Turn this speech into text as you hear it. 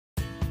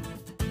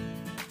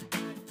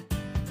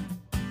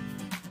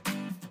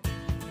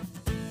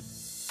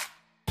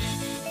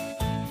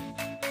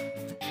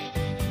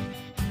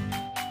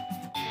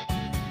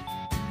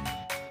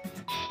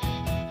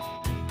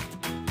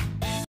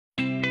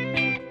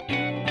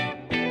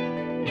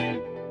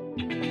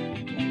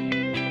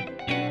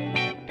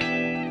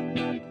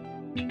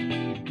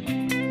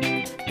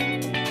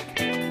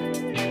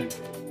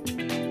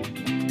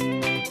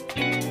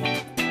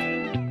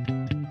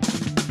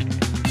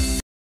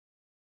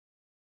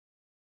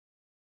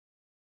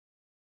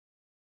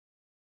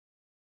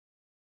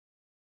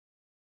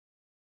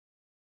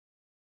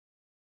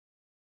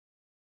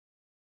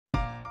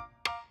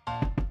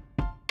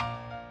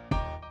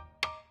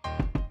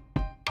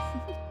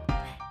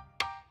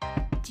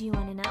Do you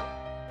want to know?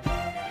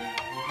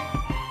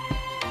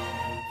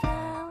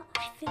 Well,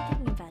 I've been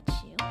thinking about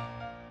you,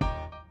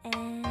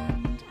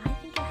 and I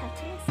think you'll have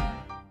to listen,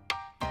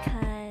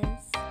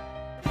 because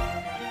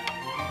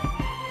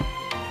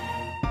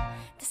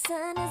the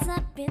sun is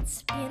up,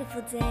 it's a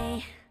beautiful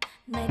day.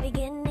 My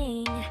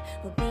beginning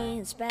will be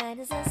as bright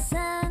as the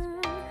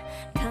sun.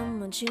 Come,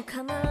 won't you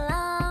come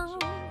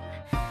along?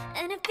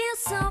 And it feels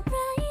so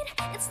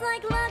bright, it's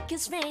like luck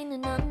is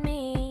raining on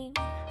me.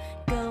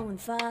 Go and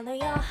follow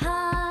your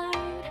heart,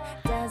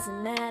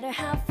 doesn't matter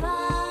how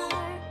far.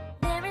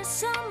 There is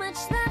so much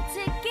love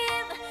to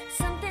give,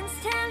 something's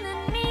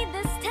telling me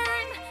this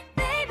time.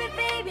 Baby,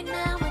 baby,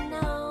 now I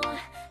know.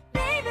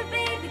 Baby,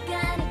 baby,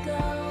 gotta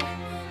go.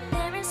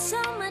 There is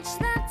so much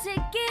love to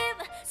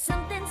give,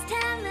 something's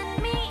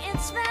telling me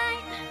it's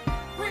right.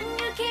 When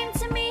you came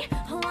to me,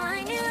 oh,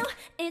 I knew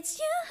it's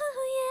you,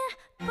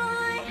 yeah,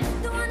 boy.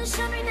 The one who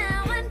showed me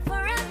now and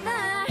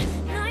forever.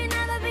 No, you'll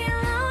never be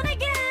alone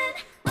again.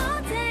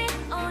 All day,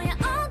 oh yeah,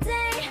 all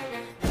day.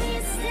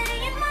 Please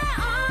stay in my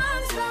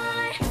arms,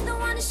 boy. The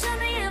one who showed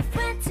me if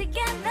we're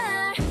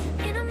together.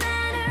 It don't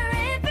matter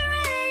if it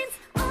rains.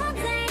 All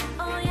day,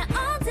 oh yeah,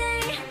 all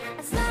day.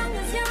 As long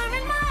as you're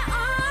in my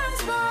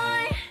arms,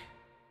 boy.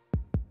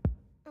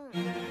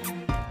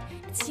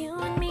 It's you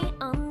and me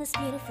on this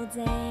beautiful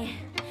day,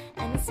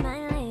 and it's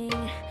smiling,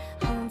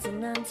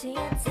 holding on to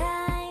you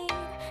tight.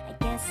 I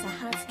guess our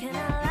hearts can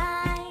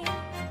align,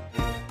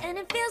 and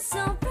it feels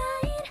so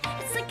bright.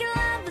 It's like your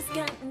love has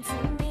gotten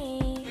to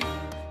me.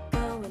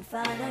 Go and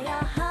follow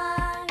your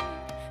heart,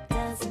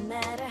 doesn't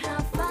matter how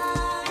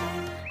far.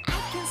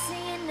 I can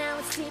see it now,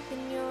 it's deep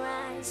in your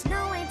eyes.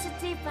 No way to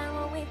define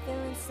what we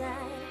feel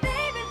inside.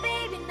 Baby,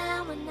 baby,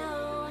 now I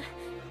know.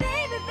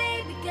 Baby,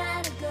 baby,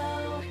 gotta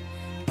go.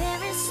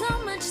 There is so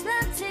much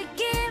love to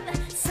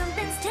give,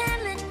 something's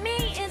telling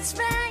me it's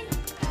right.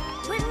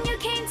 When you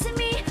came to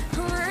me,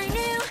 oh, I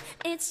knew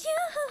it's you,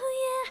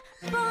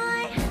 yeah,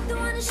 boy. The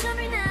one who showed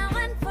me now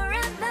and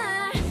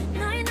forever.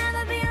 No, you'll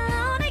never be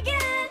alone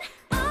again.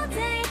 All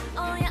day,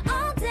 oh yeah,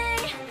 all day.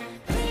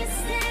 Please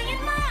stay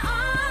in my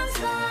arms,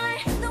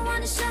 boy. The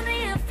one who showed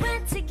me if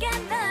we're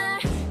together.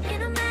 It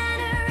don't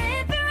matter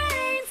if it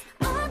rains.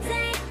 All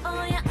day,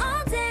 oh yeah,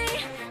 all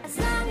day. As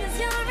long as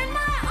you're in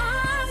my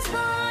arms,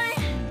 boy.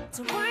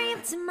 Don't worry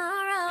about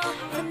tomorrow.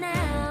 For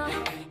now,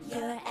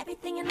 you're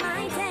everything in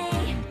my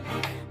day.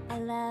 I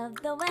love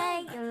the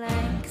way you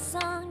like a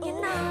song, you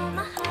know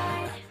my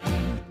heart.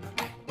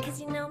 Cause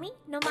you know me,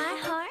 know my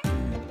heart.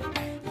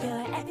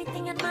 You're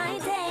everything in my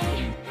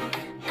day.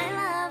 I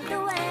love the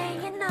way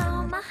you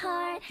know my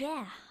heart.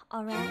 Yeah,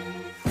 alright.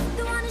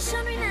 The one who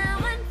showed me now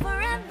and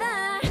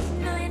forever.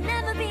 No, you'll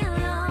never be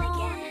alone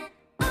again.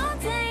 All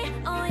day,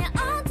 oh yeah,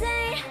 all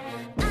day.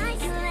 I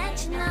can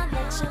let you know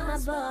that you're my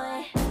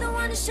boy. The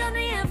one who showed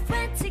me if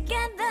we're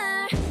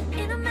together.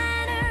 It don't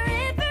matter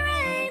if it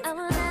rains. I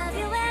will love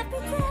you every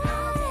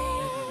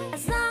day.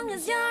 As long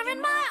as you're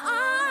in my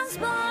arms,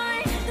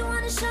 boy. The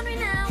one who showed me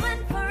now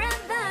and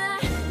forever.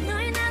 No,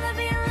 you'll never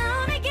be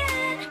alone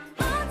again.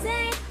 All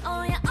day,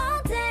 oh yeah,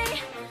 all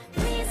day.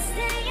 Please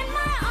stay in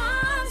my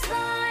arms,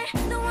 boy.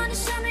 The one who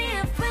showed me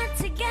if we're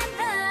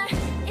together.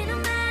 It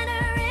don't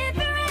matter if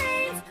it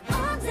rains.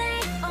 All day,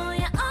 oh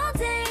yeah, all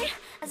day.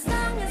 As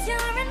long as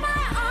you're in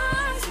my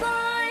arms,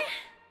 boy.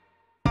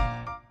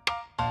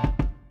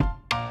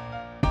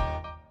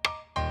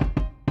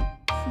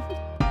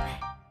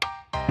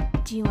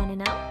 Do you want to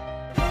know?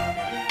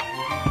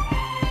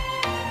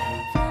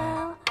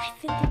 Well,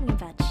 I've been thinking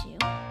about you,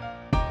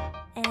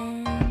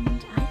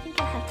 and I think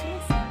you'll have to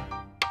listen,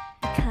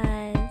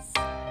 because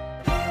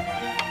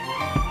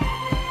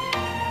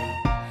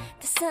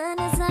the sun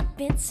is up,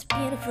 it's a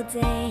beautiful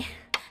day.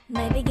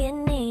 My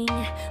beginning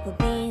will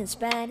be as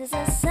bright as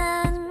the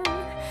sun.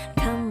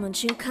 Come,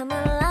 won't you come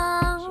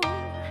along?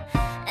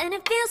 And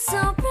it feels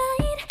so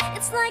bright,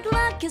 it's like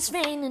luck is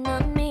raining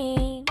on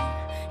me.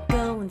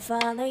 Go and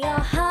follow your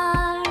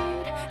heart,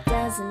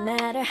 doesn't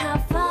matter how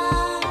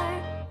far.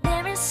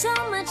 There is so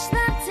much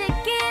love to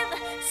give,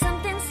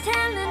 something's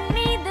telling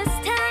me this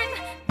time.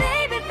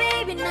 Baby,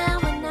 baby, now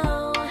I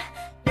know.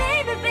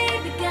 Baby,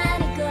 baby,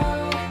 gotta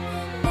go.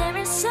 There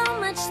is so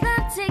much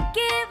love to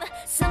give,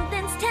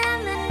 something's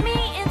telling me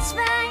it's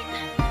right.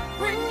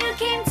 When you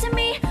came to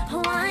me,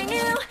 oh, I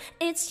knew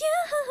it's you,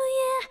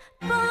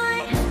 yeah,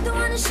 boy. The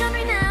one who showed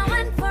me now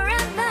and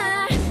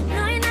forever.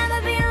 No, you'll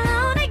never be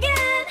alone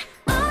again.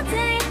 All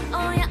day,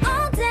 oh yeah,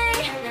 all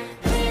day.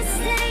 Please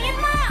stay in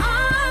my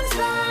arms,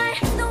 boy.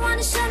 The one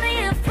who showed me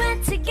if we're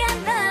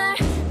together.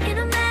 It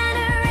don't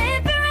matter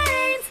if it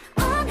rains.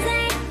 All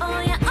day, oh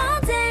yeah, all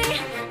day.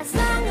 As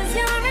long as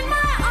you're in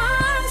my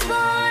arms,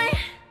 boy.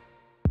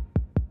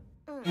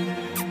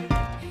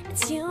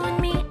 It's you and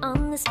me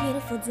on this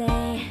beautiful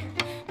day,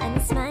 and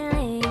it's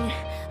smiling,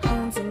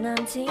 holding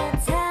on to you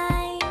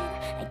tight.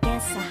 I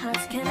guess our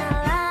hearts can align.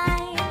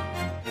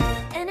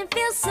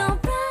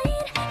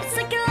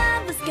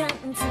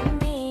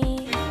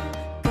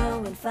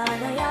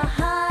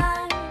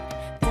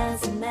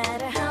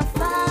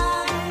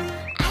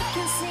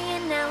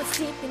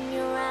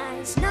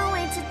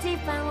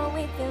 define what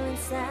we feel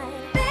inside.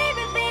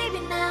 Baby, baby,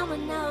 now I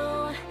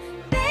know.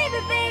 Baby,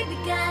 baby,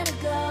 gotta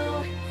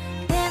go.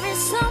 There is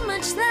so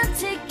much love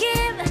to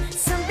give.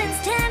 Something's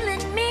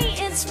telling me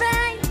it's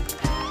right.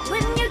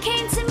 When you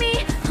came to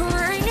me, oh,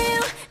 I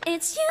knew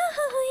it's you,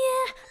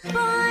 yeah,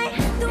 boy.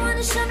 The one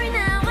to show me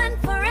now and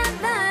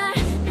forever.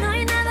 No,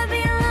 you'll never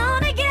be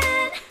alone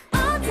again.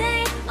 All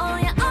day, oh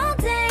yeah, all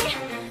day.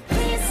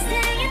 Please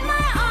stay in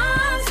my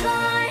arms,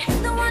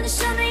 boy. The one to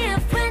show me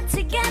if we're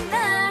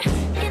together.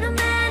 It don't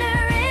matter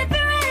if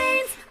it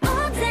rains.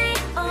 All day,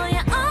 oh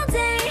yeah, all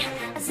day.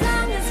 As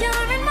long as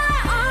you're in my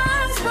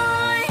arms,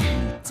 boy.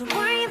 Don't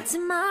worry about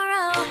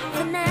tomorrow.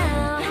 For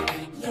now,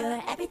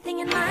 you're everything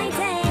in my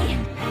day.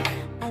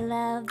 I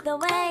love the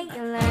way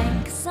you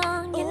like a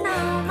song. You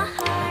know my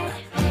heart.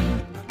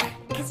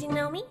 Cause you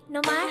know me,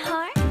 know my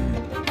heart.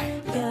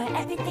 You're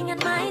everything in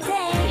my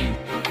day.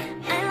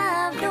 I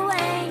love the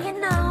way you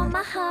know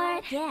my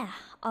heart. Yeah,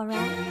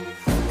 alright.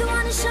 The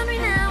one to show me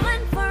now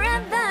and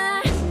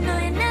forever. No,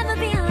 you'll never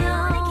be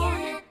alone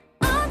again.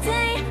 All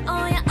day,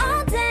 oh yeah,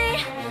 all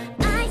day.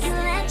 I can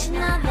let you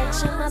know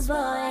that you're my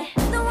boy.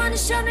 The one to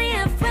show me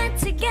if we're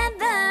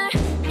together.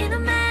 It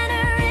don't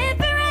matter if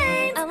it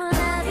rains. I will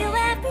love you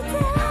every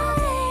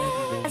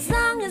day. As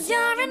long as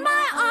you're in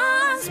my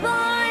arms,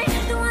 boy.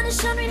 The one to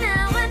show me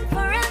now and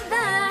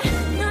forever.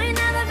 No, you'll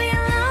never be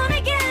alone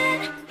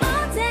again.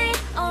 All day,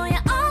 oh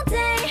yeah, all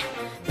day.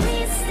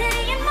 Please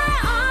stay in my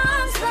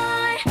arms,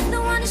 boy.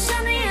 The one to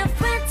show me if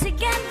we're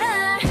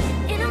together.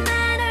 It don't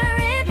matter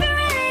if it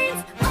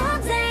rains. All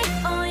day,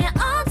 oh yeah,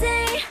 all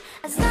day.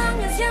 As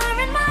long as you're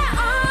in my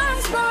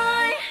arms,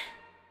 boy.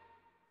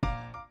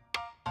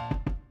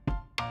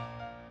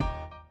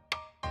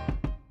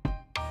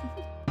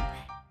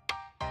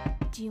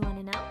 Do you want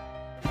to know?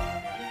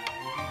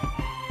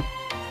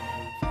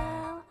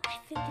 Well,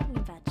 I've been thinking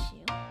about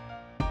you,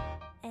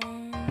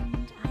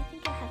 and I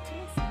think you'll have to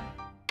listen,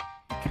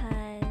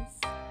 because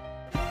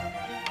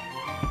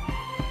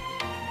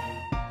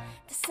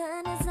the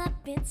sun is up,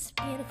 it's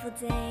a beautiful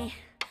day.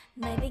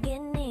 My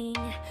beginning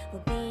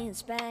will be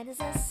as bright as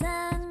the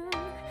sun.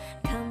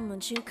 Come,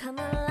 won't you come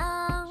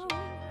along?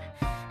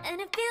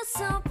 And it feels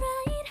so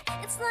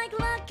bright, it's like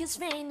luck is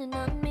raining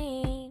on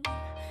me.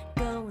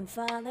 Go and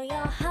follow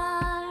your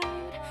heart,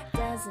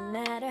 doesn't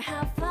matter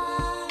how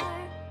far.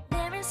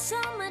 There is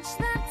so much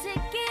love to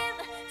give.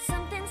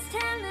 Something's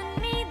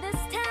telling me this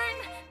time.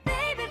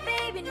 Baby,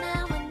 baby,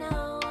 now I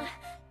know.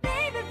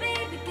 Baby,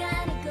 baby,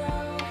 gotta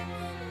go.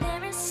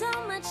 There is so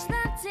much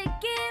love to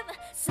give.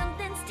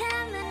 Something's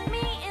telling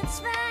me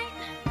it's right.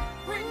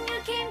 When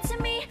you came to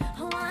me,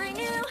 oh, I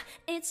knew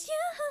it's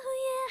you,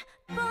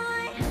 yeah,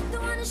 boy. The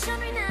one to show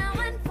me now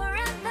and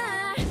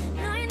forever.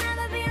 No, you'll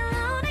never be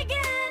alone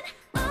again.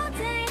 All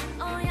day,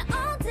 oh yeah,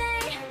 all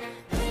day.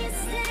 Please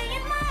stay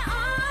in my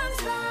arms,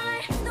 boy.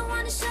 The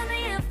one to show me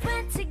if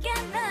we're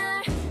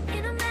together.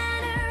 It don't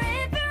matter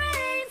if it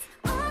rains.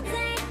 All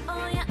day,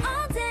 oh yeah,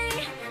 all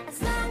day.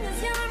 As long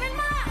as you're in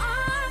my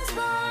arms,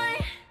 boy.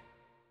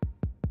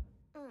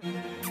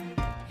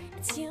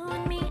 It's you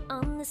and me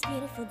on this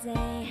beautiful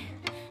day,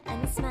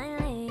 and it's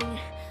smiling,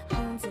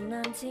 holding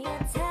on to you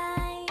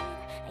tight.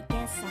 I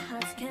guess our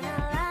hearts can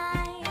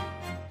align,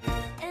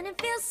 and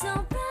it feels so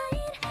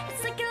bright.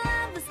 It's like your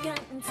love has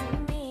gotten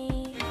to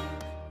me.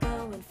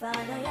 Go and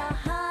follow your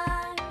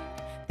heart,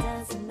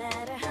 doesn't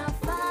matter how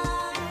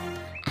far.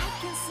 I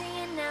can see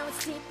it now,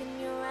 it's deep in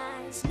your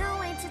eyes. No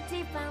way to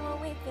define what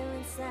we feel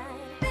inside.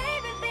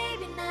 Baby,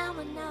 baby, now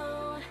I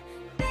know.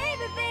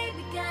 Baby,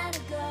 baby,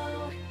 gotta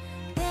go.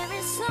 There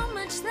is so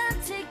much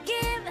love to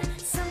give.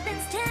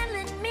 Something's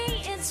telling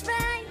me it's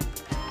right.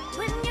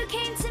 When you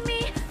came to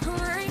me, oh,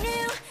 I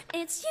knew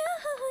it's you,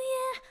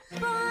 yeah,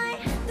 boy.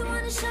 The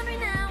one to show me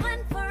now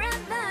and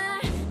forever.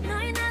 No,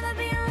 you'll never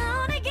be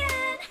alone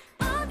again.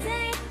 All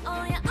day,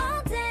 oh yeah,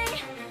 all day.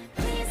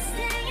 Please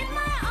stay in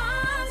my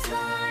arms,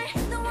 boy.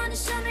 The one to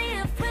show me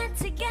if we're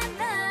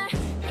together.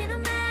 It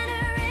don't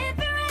matter if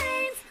it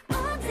rains.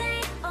 All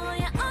day, oh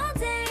yeah, all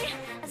day.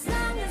 As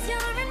long as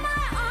you're in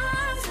my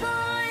arms,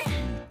 boy.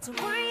 Don't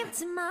worry about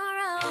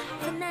tomorrow.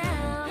 For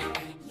now,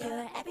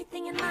 you're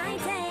everything in my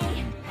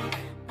day.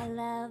 I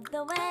love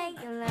the way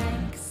you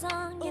like a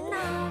song. You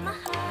know my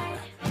heart.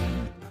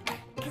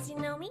 Cause you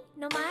know me,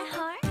 know my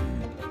heart.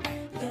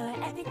 You're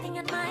everything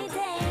in my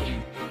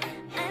day.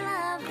 I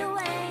love the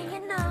way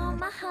you know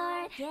my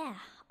heart. Yeah,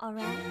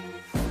 alright.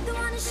 The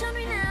one to show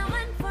me now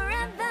and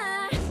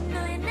forever.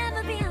 No, you'll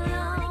never be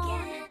alone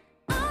again.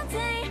 All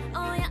day,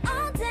 oh yeah,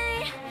 all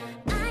day.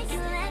 I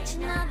can let you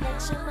know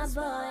that you're my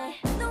boy.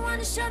 The one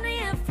to show me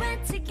if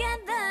we're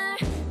together.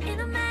 It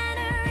don't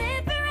matter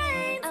if it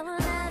rains. I will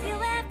love you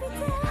every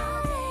day.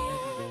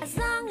 As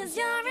long as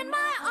you're in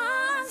my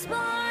arms,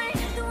 boy.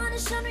 The one to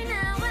show me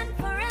now and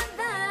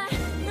forever.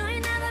 No,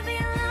 you'll never be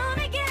alone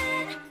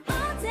again.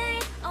 All day,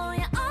 oh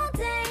yeah, all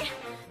day.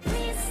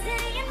 Please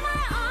stay in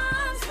my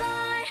arms,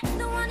 boy.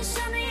 The one to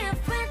show me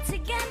if we're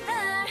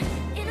together.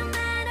 It don't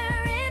matter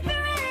if it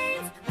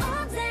rains.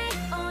 All day,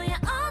 oh yeah,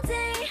 all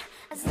day.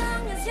 As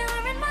long as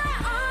you're in my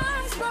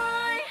arms,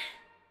 boy.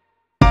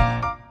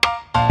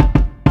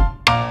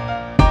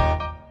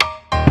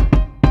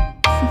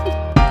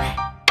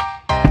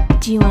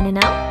 Do you want to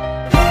know?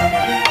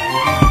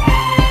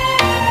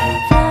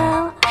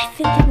 Well, I've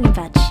been thinking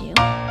about you,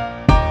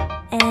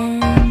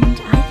 and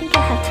I think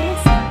you'll have to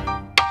listen,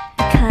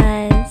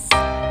 because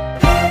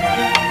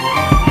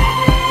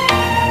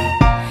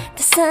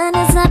the sun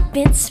is up,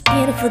 it's a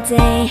beautiful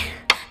day.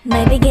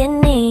 My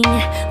beginning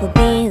will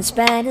be as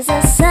bright as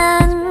the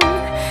sun.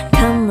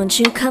 Come, won't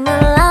you come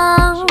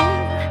along?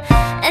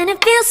 And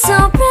it feels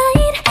so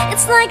right,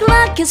 it's like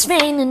luck is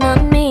raining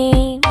on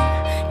me.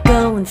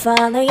 Go and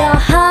follow your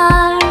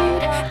heart,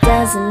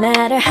 doesn't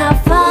matter how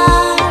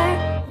far.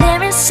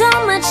 There is so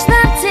much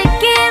love to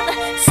give,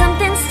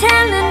 something's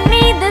telling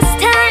me this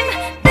time.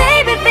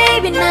 Baby,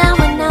 baby, now